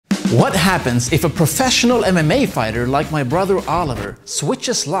What happens if a professional MMA fighter like my brother Oliver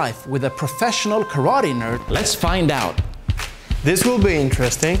switches life with a professional karate nerd? Let's find out. This will be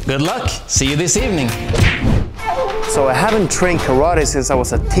interesting. Good luck. See you this evening. So I haven't trained karate since I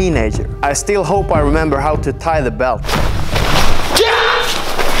was a teenager. I still hope I remember how to tie the belt.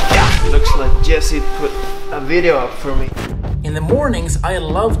 Yeah. Looks like Jesse put a video up for me. In the mornings, I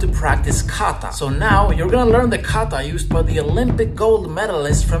love to practice kata. So now you're gonna learn the kata used by the Olympic gold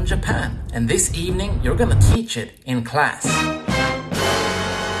medalist from Japan. And this evening, you're gonna teach it in class.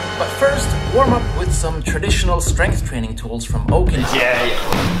 But first, warm up with some traditional strength training tools from Enkamp. Yeah.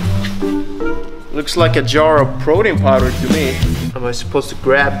 Looks like a jar of protein powder to me. Am I supposed to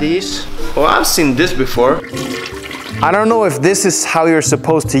grab these? Oh, I've seen this before. I don't know if this is how you're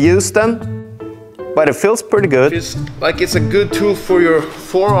supposed to use them, but it feels pretty good. It's like it's a good tool for your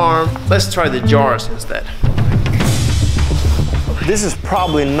forearm. Let's try the jars instead. This is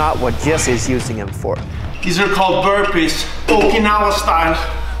probably not what Jesse is using them for. These are called burpees, Okinawa style.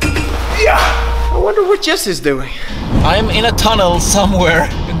 Yeah! I wonder what Jesse's doing. I'm in a tunnel somewhere,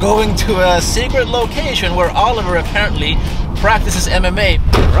 going to a secret location where Oliver apparently practices MMA.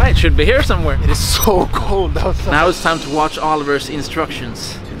 Right, should be here somewhere. It is so cold outside. Now it's time to watch Oliver's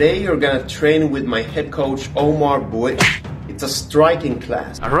instructions. Today you're gonna train with my head coach Omar Boy. It's a striking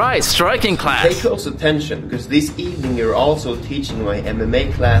class. Alright, striking class. Pay close attention, because this evening you're also teaching my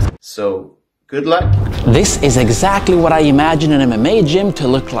MMA class. So, good luck. This is exactly what I imagine an MMA gym to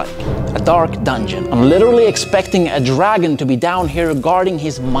look like. A dark dungeon. I'm literally expecting a dragon to be down here guarding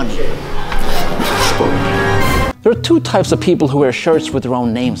his money. There are two types of people who wear shirts with their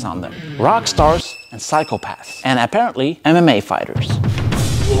own names on them. Rock stars and psychopaths. And apparently, MMA fighters.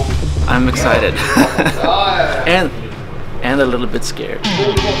 I'm excited. and a little bit scared.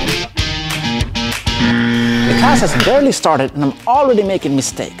 The class has barely started and I'm already making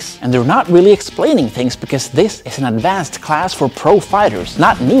mistakes. And they're not really explaining things because this is an advanced class for pro fighters,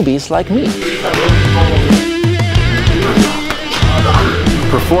 not newbies like me.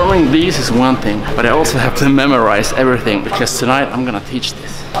 Performing these is one thing, but I also have to memorize everything because tonight I'm gonna teach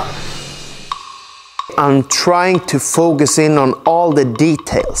this. I'm trying to focus in on all the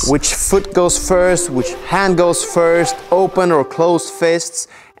details. Which foot goes first, which hand goes first, open or closed fists,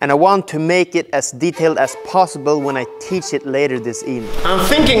 and I want to make it as detailed as possible when I teach it later this evening. I'm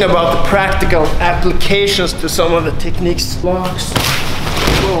thinking about the practical applications to some of the techniques. Blocks.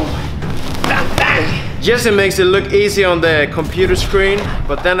 Boom. Bang, bang. Jesse makes it look easy on the computer screen,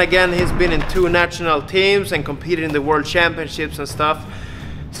 but then again he's been in 2 national teams and competed in the world championships and stuff.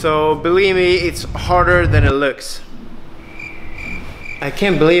 So believe me, it's harder than it looks. I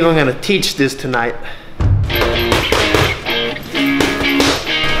can't believe I'm gonna teach this tonight.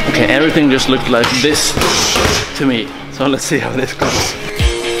 Okay, everything just looked like this to me. So let's see how this goes.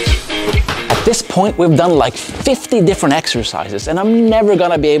 At this point, we've done like 50 different exercises and I'm never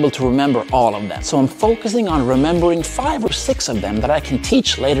gonna be able to remember all of them. So I'm focusing on remembering 5 or 6 of them that I can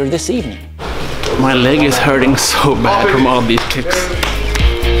teach later this evening. My leg is hurting so bad from all these kicks.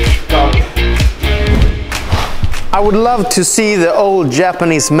 I would love to see the old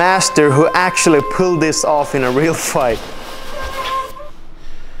Japanese master who actually pulled this off in a real fight.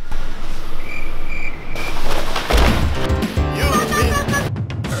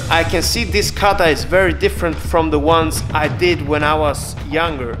 I can see this kata is very different from the ones I did when I was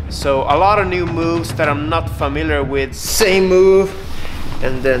younger. So a lot of new moves that I'm not familiar with. Same move,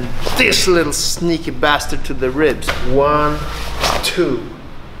 and then this little sneaky bastard to the ribs. 1, 2.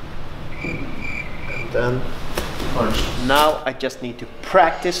 And then punch. Now I just need to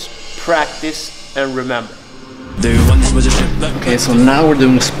practice, and remember. Okay, so now we're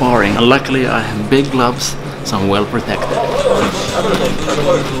doing sparring. And luckily I have big gloves, so I'm well protected.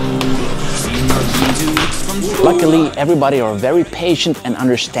 Luckily, everybody are very patient and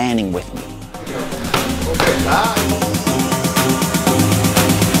understanding with me.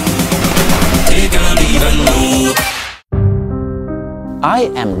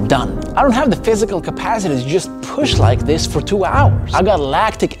 I am done. I don't have the physical capacity to just push like this for 2 hours. I got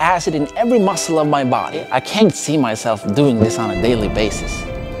lactic acid in every muscle of my body. I can't see myself doing this on a daily basis.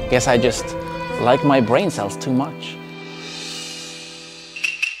 Guess I just like my brain cells too much.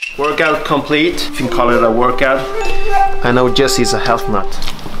 Workout complete, if you can call it a workout. I know Jesse's a health nut.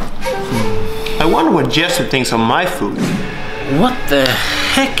 I wonder what Jesse thinks of my food. What the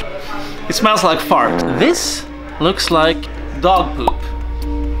heck? It smells like fart. This looks like dog poop.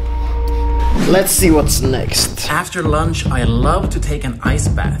 Let's see what's next. After lunch, I love to take an ice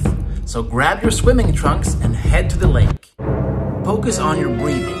bath. So grab your swimming trunks and head to the lake. Focus on your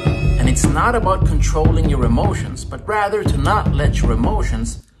breathing. And it's not about controlling your emotions, but rather to not let your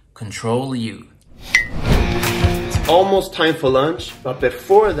emotions control you. It's almost time for lunch, but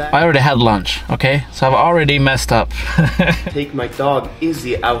before that... I already had lunch, okay? So I've already messed up. Take my dog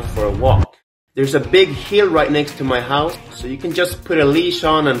Izzy out for a walk. There's a big hill right next to my house, so you can just put a leash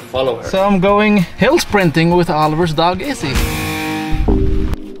on and follow her. So I'm going hill sprinting with Oliver's dog Izzy.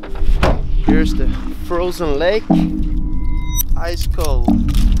 Here's the frozen lake. Ice cold.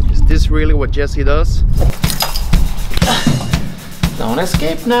 Is this really what Jesse does? Don't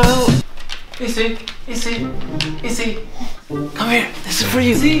escape now. Izzy, Izzy, Izzy. Come here, this is for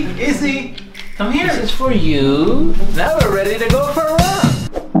you. Izzy, Izzy, come here. This is for you. Now we're ready to go for a run.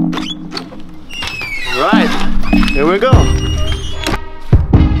 Right, here we go.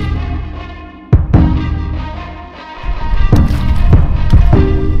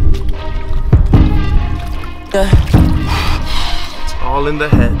 It's all in the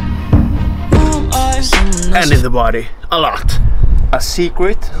head. And in the body, a lot. A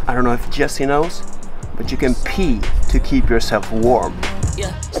secret, I don't know if Jesse knows, but you can pee to keep yourself warm.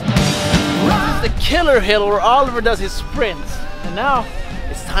 Yeah. This is the killer hill where Oliver does his sprints. And now,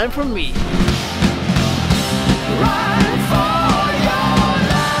 it's time for me.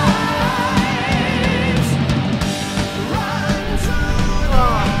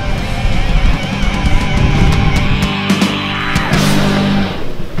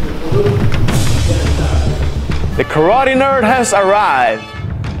 The karate nerd has arrived.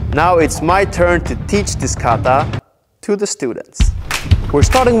 Now it's my turn to teach this kata to the students. We're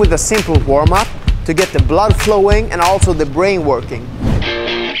starting with a simple warm-up to get the blood flowing and also the brain working.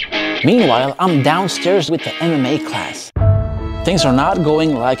 Meanwhile, I'm downstairs with the MMA class. Things are not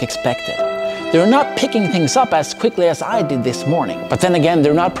going like expected. They're not picking things up as quickly as I did this morning. But then again,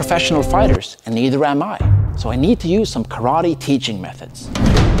 they're not professional fighters, and neither am I. So I need to use some karate teaching methods.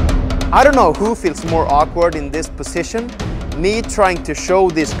 I don't know who feels more awkward in this position, me trying to show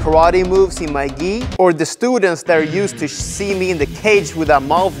these karate moves in my gi, or the students that are used to see me in the cage with a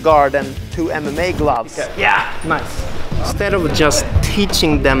mouth guard and 2 MMA gloves. Okay. Yeah, nice. Instead of just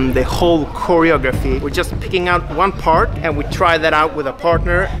teaching them the whole choreography, we're just picking out one part and we try that out with a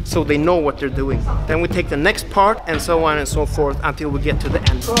partner so they know what they're doing. Then we take the next part and so on and so forth until we get to the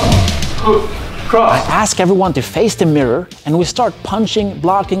end. I ask everyone to face the mirror and we start punching,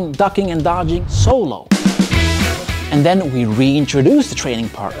 blocking, ducking and dodging solo. And then we reintroduce the training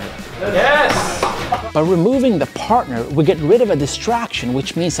partner. Yes! By removing the partner, we get rid of a distraction,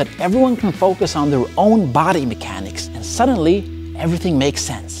 which means that everyone can focus on their own body mechanics and suddenly everything makes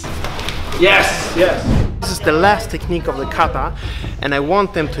sense. Yes! Yes! This is the last technique of the kata and I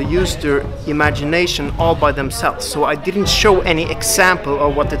want them to use their imagination all by themselves. So I didn't show any example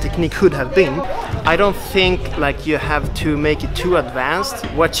of what the technique could have been. I don't think like you have to make it too advanced.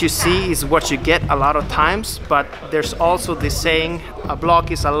 What you see is what you get a lot of times, but there's also this saying, a block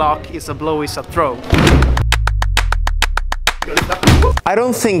is a lock, is a blow is a throw. I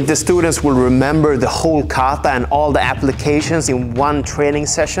don't think the students will remember the whole kata and all the applications in one training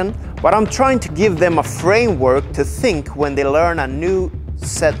session, but I'm trying to give them a framework to think when they learn a new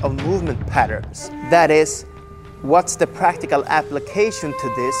set of movement patterns. That is, what's the practical application to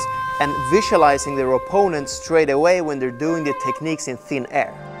this and visualizing their opponent straight away when they're doing the techniques in thin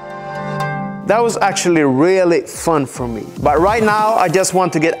air. That was actually really fun for me. But right now, I just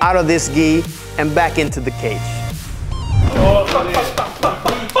want to get out of this gi and back into the cage.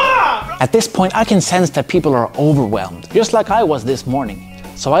 At this point, I can sense that people are overwhelmed, just like I was this morning.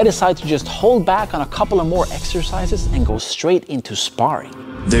 So I decide to just hold back on a couple of more exercises and go straight into sparring.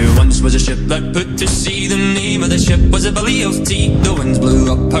 There once was a ship that put to sea. The name of the ship was a belly of tea. The winds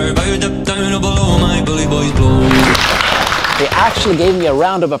blew up her bow, up down, oh below my bully boys blow. They actually gave me a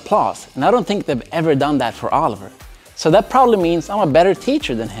round of applause, and I don't think they've ever done that for Oliver. So that probably means I'm a better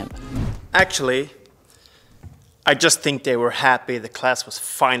teacher than him. Actually, I just think they were happy the class was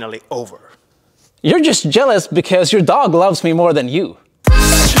finally over. You're just jealous because your dog loves me more than you.